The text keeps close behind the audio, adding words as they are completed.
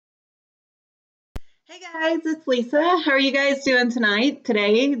Hey guys, it's Lisa. How are you guys doing tonight,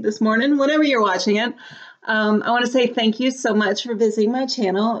 today, this morning, whenever you're watching it? I want to say thank you so much for visiting my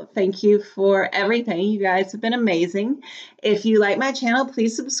channel. Thank you for everything. You guys have been amazing. If you like my channel,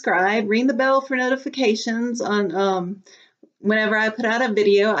 please subscribe. Ring the bell for notifications on whenever I put out a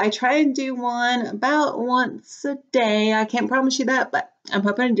video. I try and do one about once a day. I can't promise you that, but I'm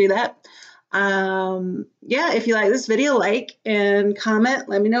hoping to do that. Yeah, if you like this video, like and comment.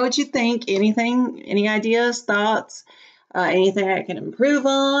 Let me know what you think. Anything, any ideas, thoughts, anything I can improve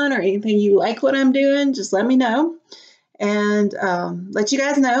on, or anything you like what I'm doing, just let me know. And let you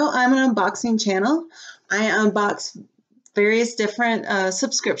guys know I'm an unboxing channel. I unbox various different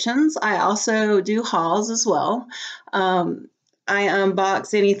subscriptions. I also do hauls as well. I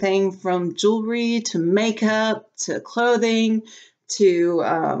unbox anything from jewelry to makeup to clothing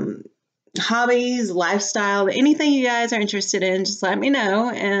to hobbies, lifestyle, anything you guys are interested in, just let me know.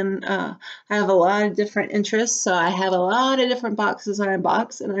 And I have a lot of different interests, so I have a lot of different boxes I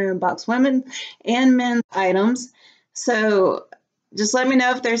unbox, and I unbox women and men's items. So just let me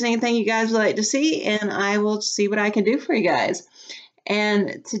know if there's anything you guys would like to see, and I will see what I can do for you guys.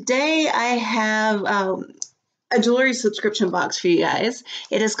 And today I have a jewelry subscription box for you guys.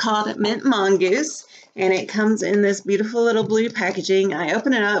 It is called Mint Mongoose, and it comes in this beautiful little blue packaging. I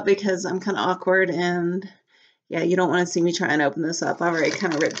open it up because I'm kind of awkward, and yeah, you don't want to see me try and open this up. I've already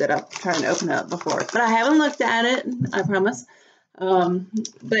kind of ripped it up trying to open it up before, but I haven't looked at it, I promise.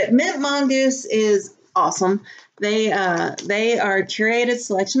 But Mint Mongoose is awesome. They are a curated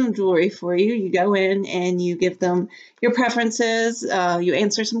selection of jewelry for you. You go in and you give them your preferences. You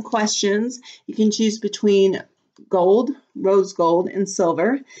answer some questions. You can choose between gold, rose gold, and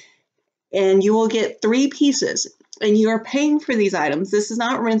silver, and you will get 3 pieces, and you are paying for these items. This is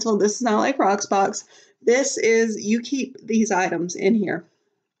not rental. This is not like Rocksbox. This is, you keep these items in here,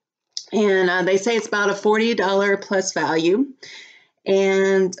 and they say it's about a $40 plus value,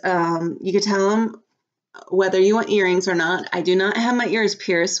 and you can tell them whether you want earrings or not. I do not have my ears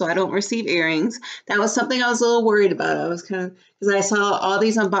pierced, so I don't receive earrings. That was something I was a little worried about. I was kind of, because I saw all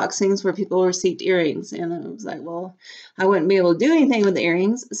these unboxings where people received earrings, and I was like, well, I wouldn't be able to do anything with the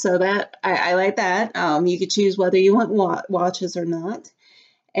earrings, so that I like that. You could choose whether you want watches or not.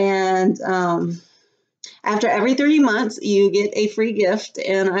 And after every 3 months, you get a free gift,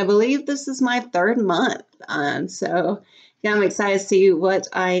 and I believe this is my 3rd month. So yeah, I'm excited to see what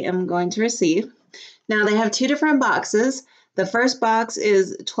I am going to receive. Now, they have 2 different boxes. The first box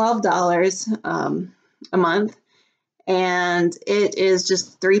is $12 a month, and it is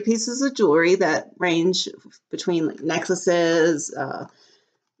just 3 pieces of jewelry that range between necklaces,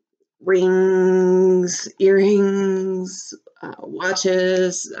 rings, earrings,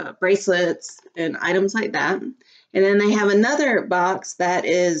 watches, bracelets, and items like that. And then they have another box that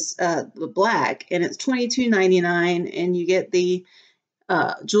is black, and it's $22.99, and you get the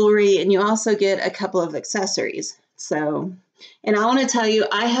jewelry, and you also get a couple of accessories. So, and I want to tell you,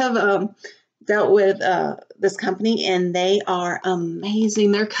 I have dealt with this company, and they are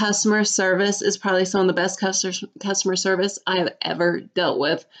amazing. Their customer service is probably some of the best customer service I've ever dealt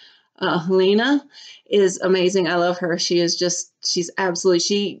with. Helena is amazing. I love her. She is just, she's absolutely,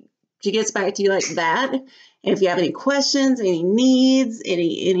 she gets back to you like that. And if you have any questions, any needs,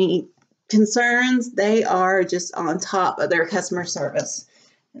 any concerns, they are just on top of their customer service.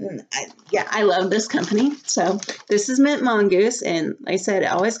 And I love this company. So this is Mint Mongoose, and like I said, it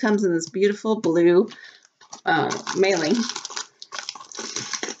always comes in this beautiful blue mailing.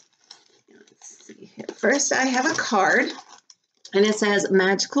 Let's see here. First, I have a card, and it says,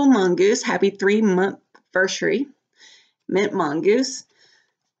 "Magical Mongoose, happy 3-month anniversary, Mint Mongoose.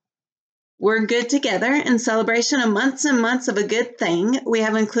 We're good together. In celebration of months and months of a good thing, we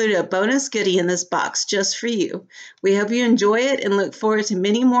have included a bonus goodie in this box just for you. We hope you enjoy it and look forward to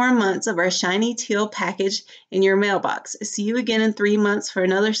many more months of our shiny teal package in your mailbox. See you again in 3 months for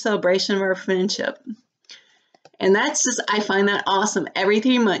another celebration of our friendship." And that's just, I find that awesome. Every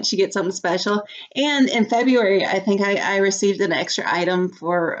 3 months you get something special. And in February, I think I received an extra item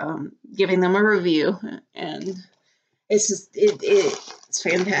for giving them a review. And it's just, it's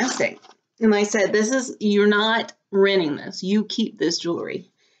fantastic. And like I said, this is, you're not renting this. You keep this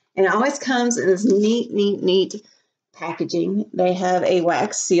jewelry. And it always comes in this neat packaging. They have a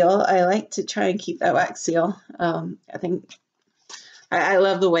wax seal. I like to try and keep that wax seal. I think, I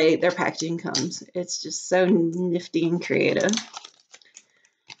love the way their packaging comes. It's just so nifty and creative.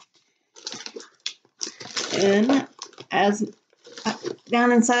 And as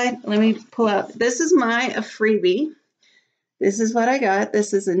down inside, let me pull out, this is my freebie. This is what I got.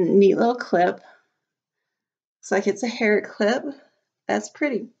 This is a neat little clip. Looks like it's a hair clip. That's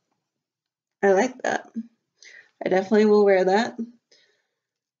pretty. I like that. I definitely will wear that.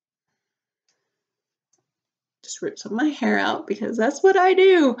 Just rip some of my hair out because that's what I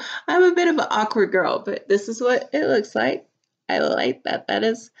do. I'm a bit of an awkward girl, but this is what it looks like. I like that.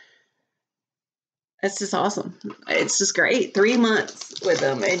 That's just awesome. It's just great. 3 months with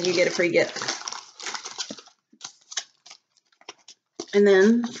them and you get a free gift. And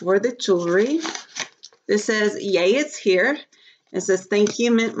then for the jewelry, this says, yay, it's here. It says, thank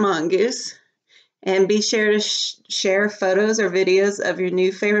you, Mint Mongoose. And be sure to share photos or videos of your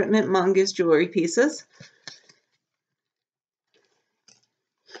new favorite Mint Mongoose jewelry pieces.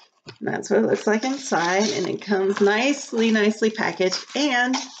 And that's what it looks like inside. And it comes nicely packaged.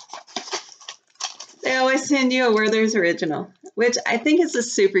 And they always send you a Werther's original, which I think is a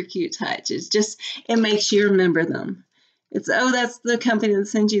super cute touch. It's just, it makes you remember them. It's, oh, that's the company that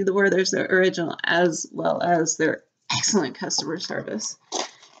sends you the Werther's original, as well as their excellent customer service.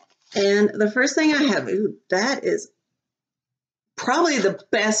 And the first thing I have, ooh, that is probably the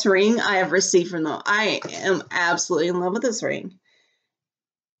best ring I have received from them. I am absolutely in love with this ring.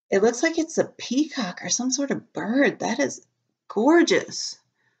 It looks like it's a peacock or some sort of bird. That is gorgeous.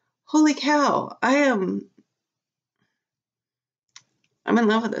 Holy cow. I'm in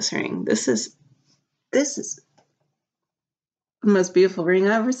love with this ring. This is the most beautiful ring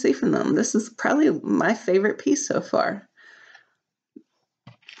I've received from them. This is probably my favorite piece so far.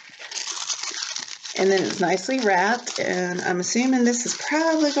 And then it's nicely wrapped, and I'm assuming this is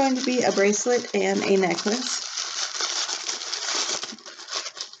probably going to be a bracelet and a necklace.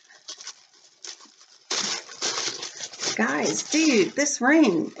 Guys, dude, this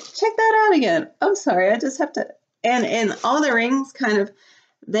ring, check that out again. I'm sorry, I just have to, and all the rings kind of,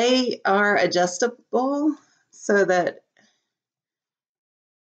 they are adjustable so that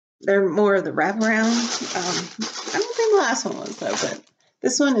they're more of the wraparound. I don't think the last one was though, but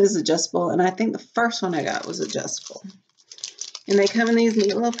this one is adjustable, and I think the first one I got was adjustable. And they come in these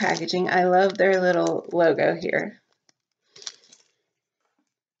neat little packaging. I love their little logo here.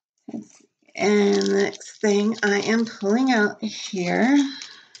 And the next thing I am pulling out here,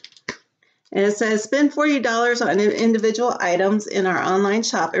 and it says spend $40 on individual items in our online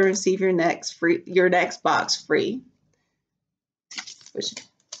shop and receive your next box free, which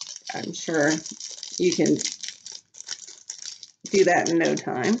I'm sure you can do that in no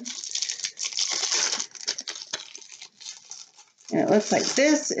time. And it looks like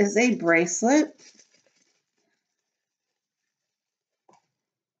this is a bracelet.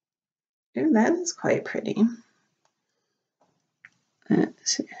 Ooh, that is quite pretty.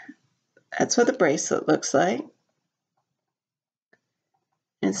 That's what the bracelet looks like.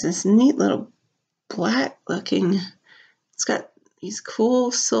 It's this neat little black looking, it's got these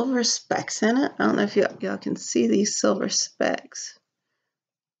cool silver specks in it. I don't know if y'all can see these silver specks.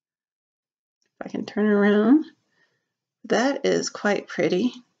 If I can turn it around. That is quite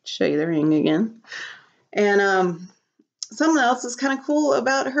pretty. Show you the ring again. And something else that's kind of cool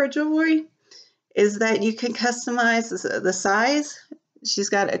about her jewelry is that you can customize the size. She's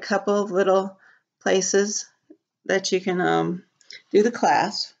got a couple of little places that you can do the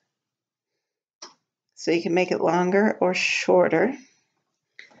clasp. So you can make it longer or shorter.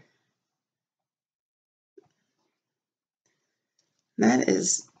 That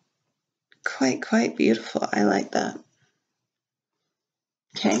is quite beautiful. I like that.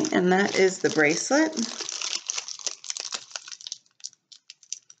 Okay, and that is the bracelet.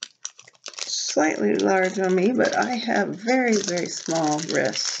 Slightly large on me, but I have very small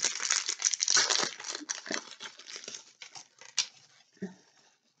wrists.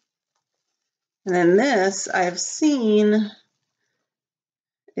 And then this I've seen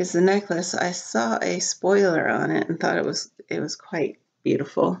is the necklace. I saw a spoiler on it and thought it was quite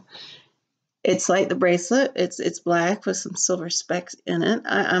beautiful. It's like the bracelet. It's black with some silver specks in it.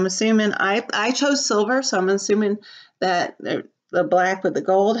 I'm assuming I chose silver, so I'm assuming that the black with the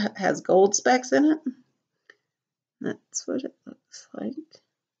gold has gold specks in it. That's what it looks like.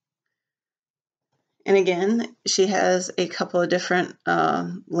 And again, she has a couple of different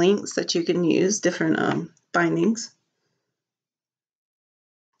links that you can use, different bindings.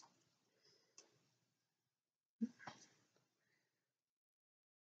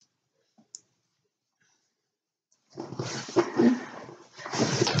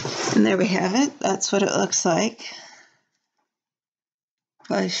 And there we have it. That's what it looks like.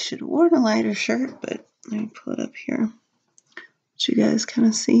 I should have worn a lighter shirt, but let me pull it up here so you guys kind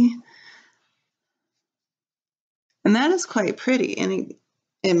of see. And that is quite pretty, and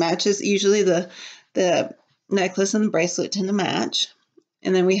it matches. Usually the necklace and the bracelet tend to match.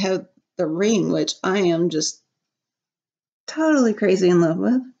 And then we have the ring, which I am just totally crazy in love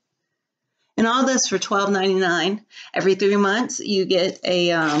with. And all this for $12.99. Every 3 months, you get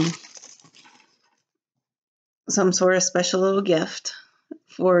a some sort of special little gift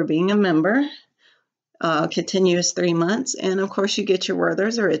for being a member. Continuous 3 months, and of course you get your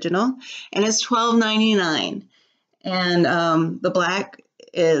Werther's original, and it's $12.99. And the black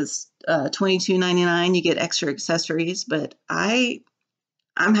is $22.99. You get extra accessories, but I'm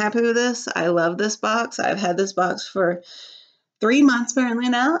happy with this. I love this box. I've had this box for 3 months apparently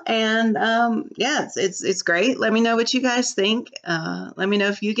now, and yeah, it's great. Let me know what you guys think. Let me know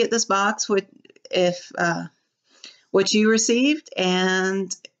if you get this box, what you received,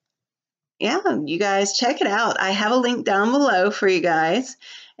 and yeah, you guys check it out. I have a link down below for you guys,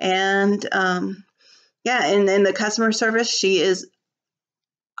 and yeah, and then the customer service, she is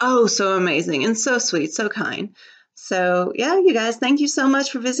oh so amazing and so sweet, so kind. So yeah, you guys, thank you so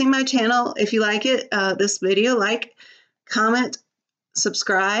much for visiting my channel. If you like it, this video, like, comment,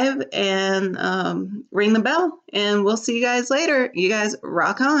 subscribe, and ring the bell, and we'll see you guys later. You guys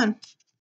rock on.